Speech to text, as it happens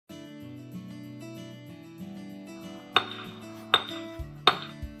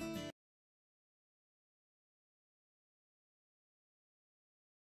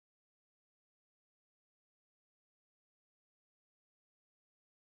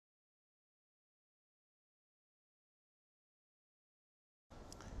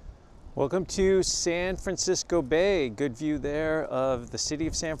Welcome to San Francisco Bay. Good view there of the city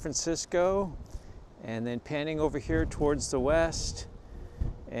of San Francisco, and then panning over here towards the west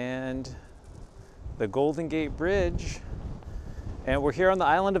and the Golden Gate Bridge. And we're here on the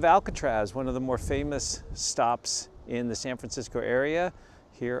island of Alcatraz, one of the more famous stops in the San Francisco area,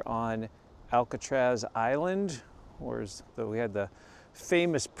 here on Alcatraz Island, where we had the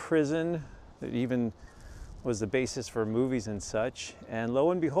famous prison that even was the basis for movies and such. And lo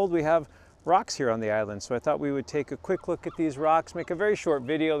and behold, we have rocks here on the island. So I thought we would take a quick look at these rocks, make a very short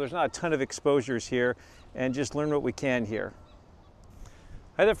video. There's not a ton of exposures here, and just learn what we can here.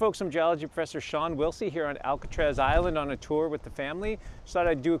 Hi there folks, I'm Geology Professor Shawn Willsey here on Alcatraz Island on a tour with the family. Just thought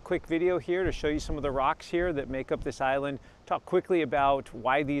I'd do a quick video here to show you some of the rocks here that make up this island, talk quickly about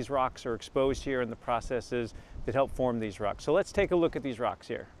why these rocks are exposed here and the processes that help form these rocks. So let's take a look at these rocks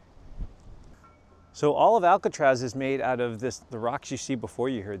here. So all of Alcatraz is made out of the rocks you see before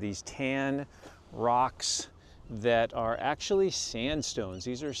you here, these tan rocks that are actually sandstones.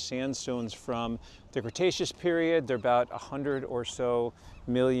 These are sandstones from the Cretaceous period. They're about 100 or so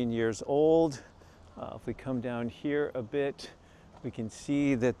million years old. If we come down here a bit, we can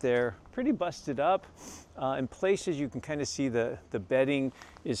see that they're pretty busted up. In places you can kind of see the bedding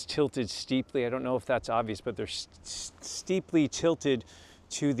is tilted steeply. I don't know if that's obvious, but they're steeply tilted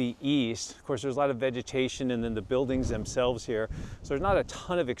to the east. Of course, there's a lot of vegetation and then the buildings themselves here. So there's not a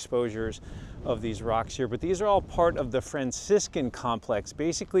ton of exposures of these rocks here, but these are all part of the Franciscan complex.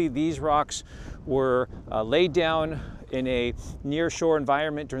 Basically, these rocks were laid down in a near-shore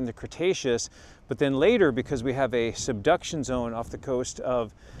environment during the Cretaceous, but then later, because we have a subduction zone off the coast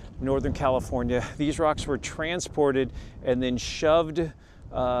of Northern California, these rocks were transported and then shoved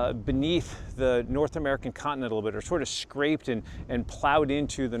beneath the North American continent a little bit, or sort of scraped and plowed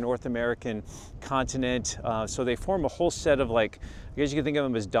into the North American continent. So they form a whole set of, like, I guess you can think of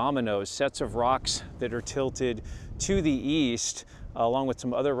them as dominoes, sets of rocks that are tilted to the east, along with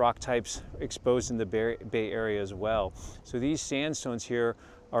some other rock types exposed in the Bay Area as well. So these sandstones here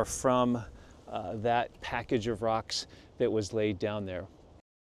are from that package of rocks that was laid down there.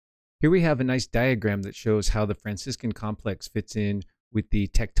 Here we have a nice diagram that shows how the Franciscan complex fits in with the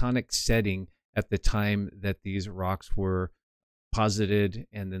tectonic setting at the time that these rocks were deposited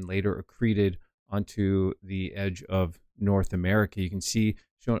and then later accreted onto the edge of North America. You can see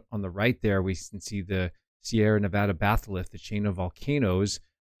shown on the right there, we can see the Sierra Nevada batholith, the chain of volcanoes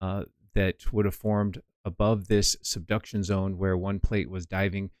that would have formed above this subduction zone where one plate was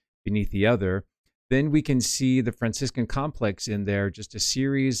diving beneath the other. Then we can see the Franciscan complex in there, just a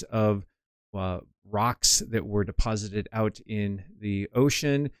series of rocks that were deposited out in the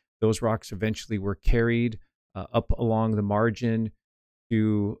ocean. Those rocks eventually were carried up along the margin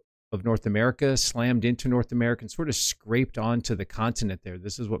of North America, slammed into North America, and sort of scraped onto the continent there.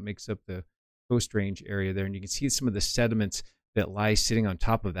 This is what makes up the Coast Range area there. And you can see some of the sediments that lie sitting on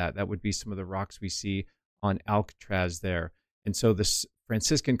top of that. That would be some of the rocks we see on Alcatraz there. And so this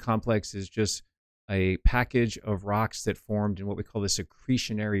Franciscan complex is just a package of rocks that formed in what we call this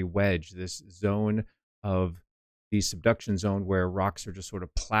accretionary wedge, this zone of the subduction zone where rocks are just sort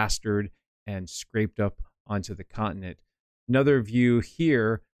of plastered and scraped up onto the continent. Another view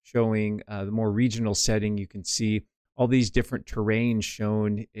here showing the more regional setting. You can see all these different terrains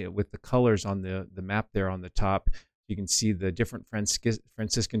shown with the colors on the map there on the top. You can see the different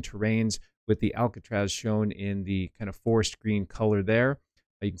Franciscan terrains with the Alcatraz shown in the kind of forest green color there.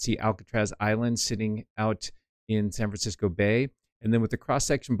 You can see Alcatraz Island sitting out in San Francisco Bay. And then with the cross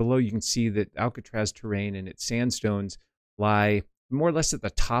section below, you can see that Alcatraz terrain and its sandstones lie more or less at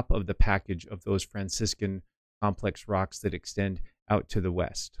the top of the package of those Franciscan complex rocks that extend out to the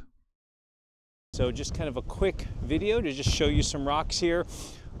west. So just kind of a quick video to just show you some rocks here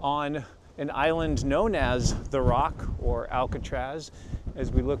on an island known as the Rock or Alcatraz.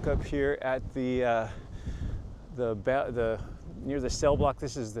 As we look up here at near the cell block,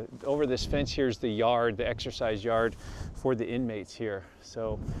 this is over this fence here is the yard, the exercise yard for the inmates here.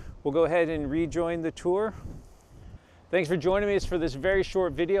 So we'll go ahead and rejoin the tour. Thanks for joining me for this very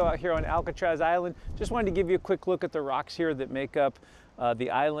short video out here on Alcatraz Island. Just wanted to give you a quick look at the rocks here that make up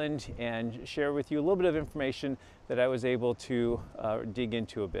the island and share with you a little bit of information that I was able to dig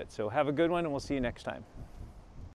into a bit. So have a good one, and we'll see you next time.